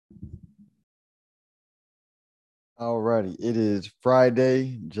Alrighty, it is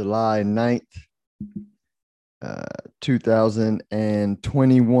Friday, July 9th,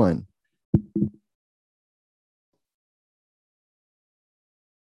 2021.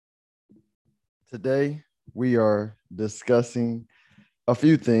 Today, we are discussing a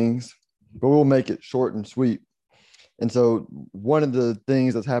few things, but we'll make it short and sweet. And so, one of the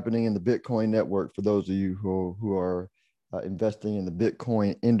things that's happening in the Bitcoin network, for those of you who are investing in the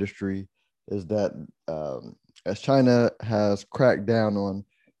Bitcoin industry, is that as China has cracked down on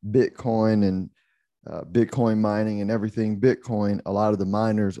Bitcoin and Bitcoin mining and everything Bitcoin, a lot of the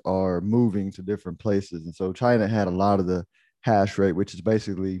miners are moving to different places. And so China had a lot of the hash rate, which is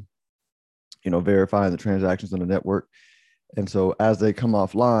basically, verifying the transactions on the network. And so as they come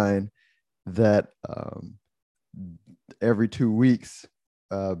offline, that every 2 weeks,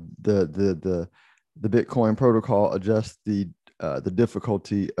 the Bitcoin protocol adjusts the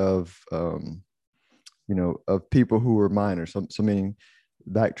difficulty of people who are miners. So meaning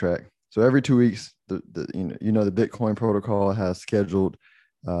backtrack. So every 2 weeks, the Bitcoin protocol uh,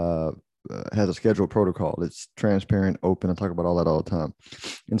 has a scheduled protocol. It's transparent, open. I talk about all that all the time.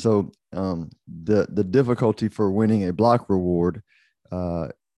 And so the difficulty for winning a block reward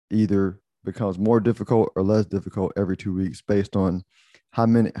either becomes more difficult or less difficult every 2 weeks based on how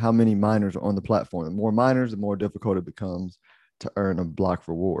many miners are on the platform. The more miners, the more difficult it becomes to earn a block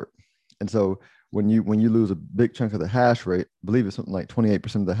reward. And so when you lose a big chunk of the hash rate, I believe it's something like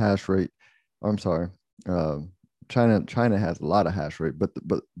 28% of the hash rate. I'm sorry, China has a lot of hash rate, but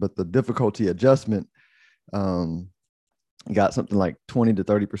the difficulty adjustment um, got something like 20 to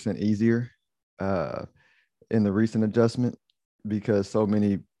 30% easier uh, in the recent adjustment because so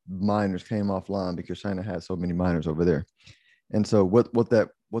many miners came offline because China had so many miners over there. And so what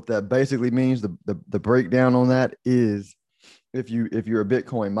that basically means, the breakdown on that is if you're a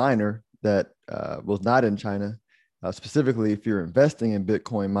Bitcoin miner that was not in China, specifically if you're investing in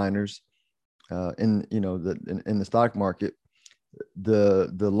Bitcoin miners in the stock market, the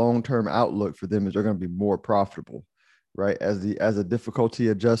long term outlook for them is they're going to be more profitable, right? As the difficulty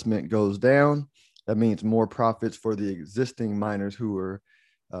adjustment goes down, that means more profits for the existing miners who are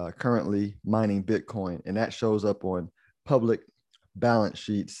currently mining Bitcoin, and that shows up on public balance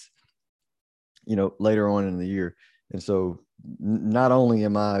sheets, later on in the year. And so, not only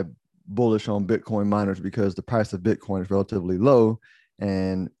am I bullish on Bitcoin miners because the price of Bitcoin is relatively low,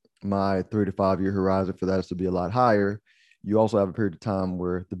 and my 3 to 5 year horizon for that is to be a lot higher. You also have a period of time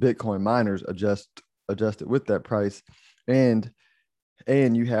where the Bitcoin miners adjust it with that price, and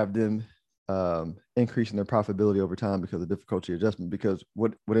you have them increasing their profitability over time because of difficulty adjustment. Because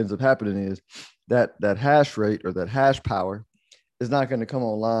what ends up happening is that hash rate or that hash power is not going to come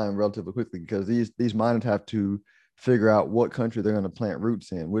online relatively quickly because these miners have to figure out what country they're going to plant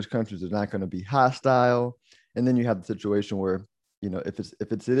roots in, which countries are not going to be hostile, and then you have the situation where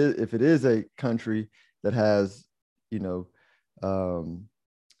if it is a country that has you know um,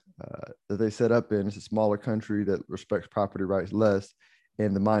 that they set up in, it's a smaller country that respects property rights less,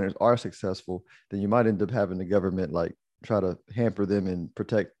 and the miners are successful, then you might end up having the government like try to hamper them and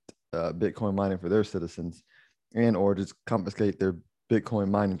protect Bitcoin mining for their citizens, and or just confiscate their Bitcoin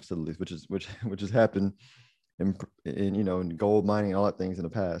mining facilities, which has happened in gold mining and all that things in the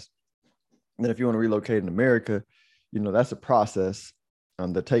past. And then if you want to relocate in America, that's a process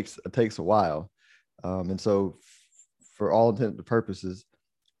that takes a while, and so for all intents and purposes,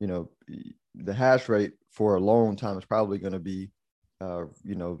 the hash rate for a long time is probably going to be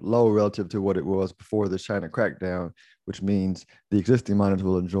low relative to what it was before the China crackdown, which means the existing miners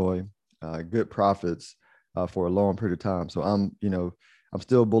will enjoy good profits for a long period of time. So I'm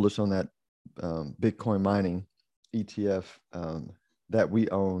still bullish on that Bitcoin mining ETF that we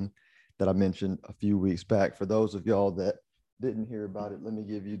own that I mentioned a few weeks back. For those of y'all that didn't hear about it, let me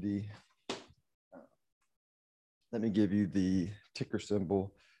give you the ticker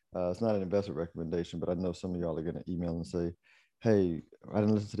symbol. It's not an investment recommendation, but I know some of y'all are going to email and say, hey, I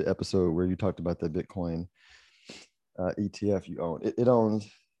didn't listen to the episode where you talked about that Bitcoin ETF you own. It owns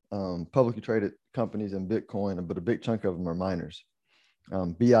publicly traded companies in Bitcoin, but a big chunk of them are miners.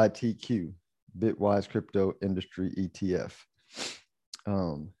 BITQ, Bitwise Crypto Industry ETF.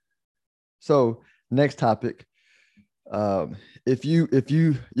 So next topic. If you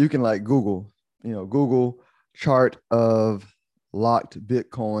can like Google chart of locked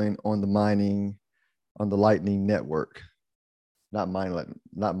Bitcoin on the Lightning Network, not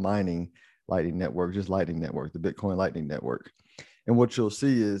mining Lightning Network, just Lightning Network, the Bitcoin Lightning Network. And what you'll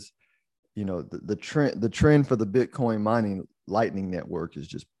see is, the trend for the Bitcoin mining Lightning Network is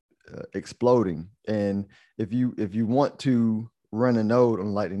just exploding. And if you want to run a node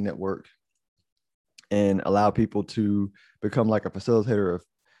on Lightning Network, and allow people to become like a facilitator of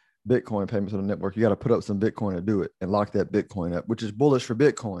Bitcoin payments on the network. You got to put up some Bitcoin to do it and lock that Bitcoin up, which is bullish for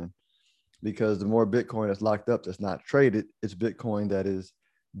Bitcoin, because the more Bitcoin that's locked up that's not traded, it's Bitcoin that is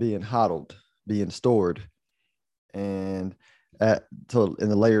being hodled, being stored. And so in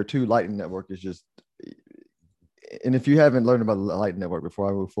the layer 2 Lightning Network is just, and if you haven't learned about the Lightning Network before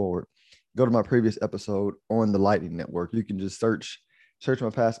I move forward, go to my previous episode on the Lightning Network. You can just search my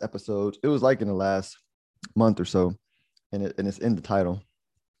past episodes. It was like in the last month or so, and it's in the title.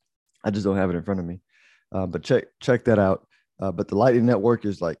 I just don't have it in front of me, but check that out. But the Lightning Network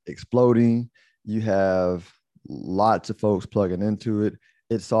is like exploding. You have lots of folks plugging into it.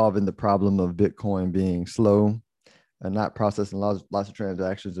 It's solving the problem of Bitcoin being slow and not processing lots of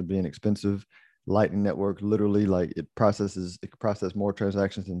transactions and being expensive. Lightning Network literally, like, it can process more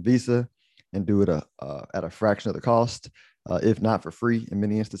transactions than Visa and do it at a fraction of the cost, if not for free in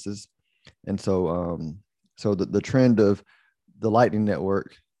many instances. And so the trend of the Lightning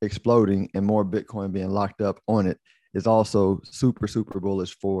Network exploding and more Bitcoin being locked up on it is also super, super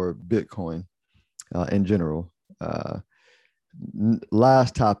bullish for Bitcoin in general.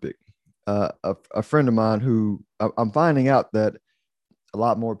 Last topic, a friend of mine who I'm finding out that a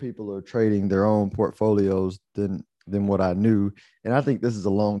lot more people are trading their own portfolios than what I knew. And I think this is a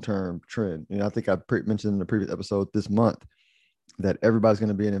long-term trend. I think I mentioned in the previous episode this month that everybody's going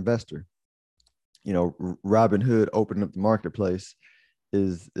to be an investor. Robinhood opening up the marketplace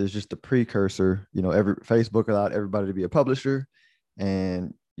is just a precursor. Every Facebook allowed everybody to be a publisher,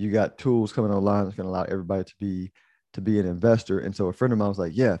 and you got tools coming online that's going to allow everybody to be an investor. And so a friend of mine was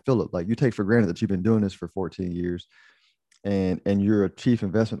like, yeah, Philip, like, you take for granted that you've been doing this for 14 years and you're a chief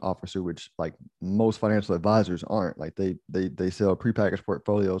investment officer, which, like, most financial advisors aren't. Like, they sell prepackaged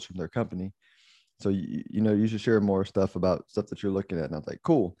portfolios from their company. So you should share more stuff about stuff that you're looking at. And I was like,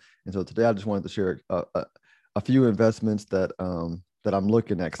 cool. And so today I just wanted to share a few investments that I'm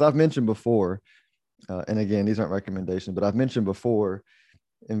looking at, because I've mentioned before, and again, these aren't recommendations, but I've mentioned before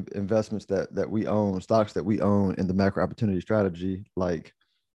investments that we own, stocks that we own in the macro opportunity strategy, like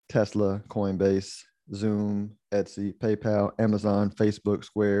Tesla, Coinbase, Zoom, Etsy, PayPal, Amazon, Facebook,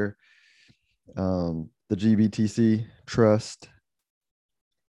 Square, the GBTC Trust.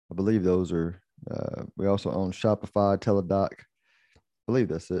 I believe those are. We also own Shopify, Teladoc. I believe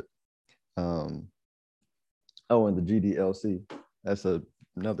that's it. And the GDLC. That's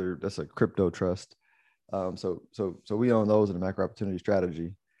a crypto trust. So we own those in the macro opportunity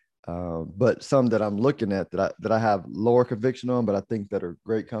strategy. But some that I'm looking at that I have lower conviction on, but I think that are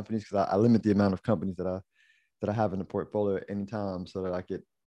great companies, because I limit the amount of companies that I have in the portfolio at any time, so that I could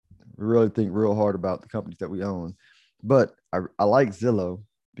really think real hard about the companies that we own. But I like Zillow,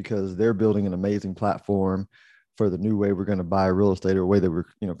 because they're building an amazing platform for the new way we're going to buy real estate, or way that we're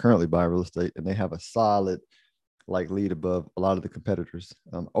currently buying real estate, and they have a solid lead above a lot of the competitors.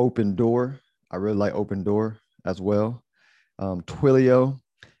 Opendoor, I really like Opendoor as well. Twilio,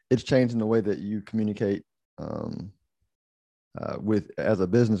 it's changing the way that you communicate as a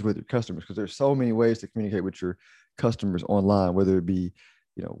business with your customers, because there's so many ways to communicate with your customers online, whether it be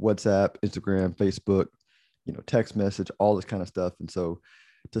WhatsApp, Instagram, Facebook, text message, all this kind of stuff. And so,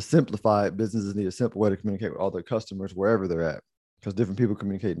 to simplify it, businesses need a simple way to communicate with all their customers wherever they're at, because different people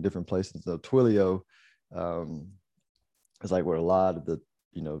communicate in different places. So Twilio is like what a lot of the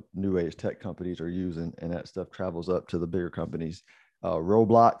new age tech companies are using, and that stuff travels up to the bigger companies.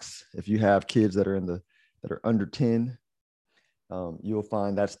 Roblox, if you have kids that are under 10, you'll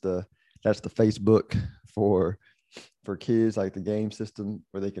find that's the Facebook for kids, like the game system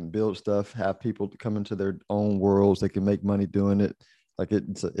where they can build stuff, have people to come into their own worlds, they can make money doing it. Like,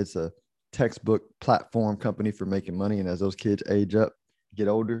 it's a textbook platform company for making money. And as those kids age up, get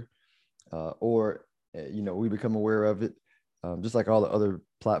older, or we become aware of it, just like all the other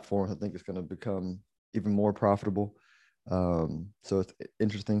platforms, I think it's going to become even more profitable. So it's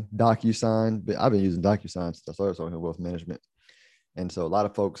interesting. DocuSign, but I've been using DocuSign since I started talking about wealth management. And so a lot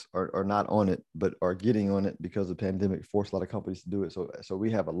of folks are not on it, but are getting on it because the pandemic forced a lot of companies to do it. So we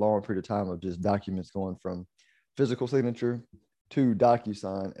have a long period of time of just documents going from physical signature to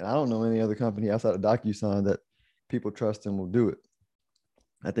DocuSign. And I don't know any other company outside of DocuSign that people trust and will do it.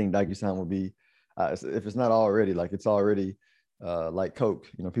 I think DocuSign will be, if it's not already, like, it's already like Coke.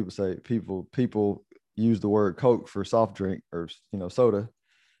 People use the word Coke for soft drink or soda.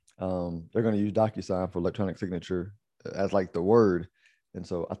 They're going to use DocuSign for electronic signature as like the word. And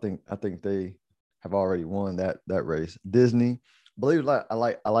so I think they have already won that race. Disney, believe it or not,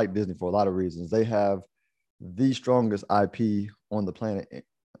 I like Disney for a lot of reasons. They have the strongest IP on the planet,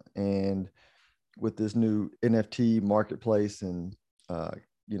 and with this new NFT marketplace and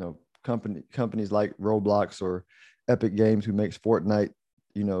companies like Roblox or Epic Games, who makes Fortnite,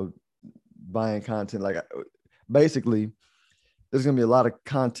 buying content. Like, basically, there's going to be a lot of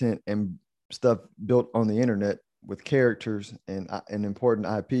content and stuff built on the internet with characters and an important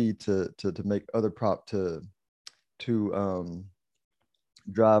IP to make other prop to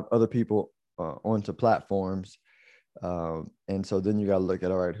drive other people onto platforms. And so then you got to look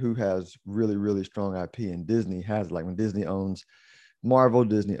at, all right, who has really, really strong IP? And Disney has, like, when Disney owns Marvel,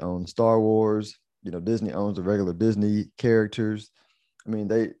 Disney owns Star Wars, Disney owns the regular Disney characters. I mean,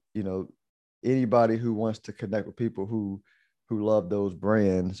 anybody who wants to connect with people who love those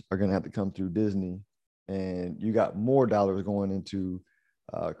brands are going to have to come through Disney. And you got more dollars going into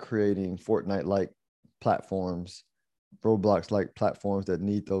creating Fortnite-like platforms, Roblox-like platforms that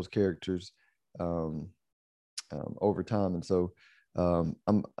need those characters over time. And so I'm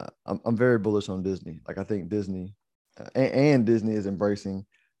very bullish on Disney. Like, I think Disney and Disney is embracing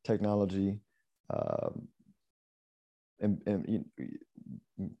technology and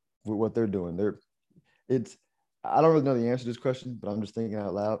with what they're doing. I don't really know the answer to this question, but I'm just thinking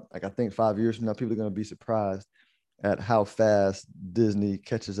out loud. Like, I think 5 years from now, people are going to be surprised at how fast Disney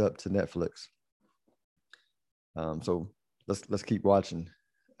catches up to Netflix. So let's keep watching.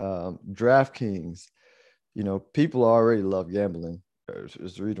 DraftKings, people already love gambling.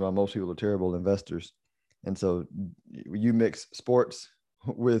 It's the reason why most people are terrible investors. And so you mix sports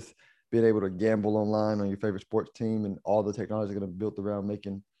with being able to gamble online on your favorite sports team, and all the technology is going to be built around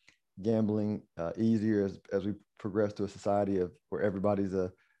making gambling easier as we progress to a society where everybody's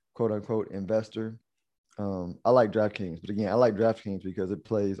a quote unquote investor. I like DraftKings, but again, I like DraftKings because it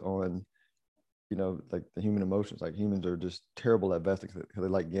plays on, like, the human emotions. Like, humans are just terrible at investing because they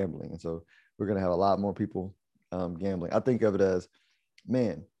like gambling. And so we're going to have a lot more people gambling. I think of it as,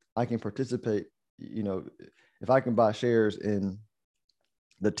 man, I can participate, if I can buy shares in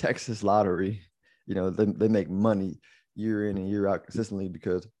the Texas lottery, they make money year in and year out consistently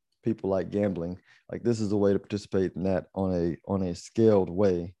because people like gambling. Like, this is a way to participate in that on a scaled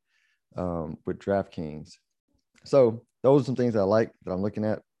way with DraftKings. So those are some things I like that I'm looking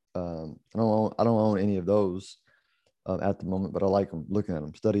at. I don't own any of those at the moment, but I like them, looking at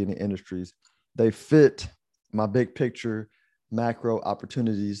them, studying the industries. They fit my big picture macro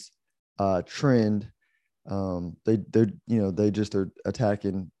opportunities trend. They just are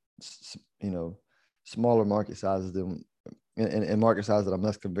attacking smaller market sizes than and market size that I'm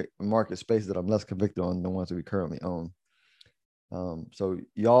less market space that I'm less convicted on than the ones that we currently own. So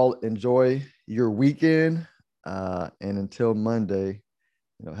y'all enjoy your weekend, and until Monday,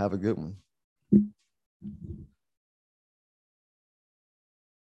 have a good one.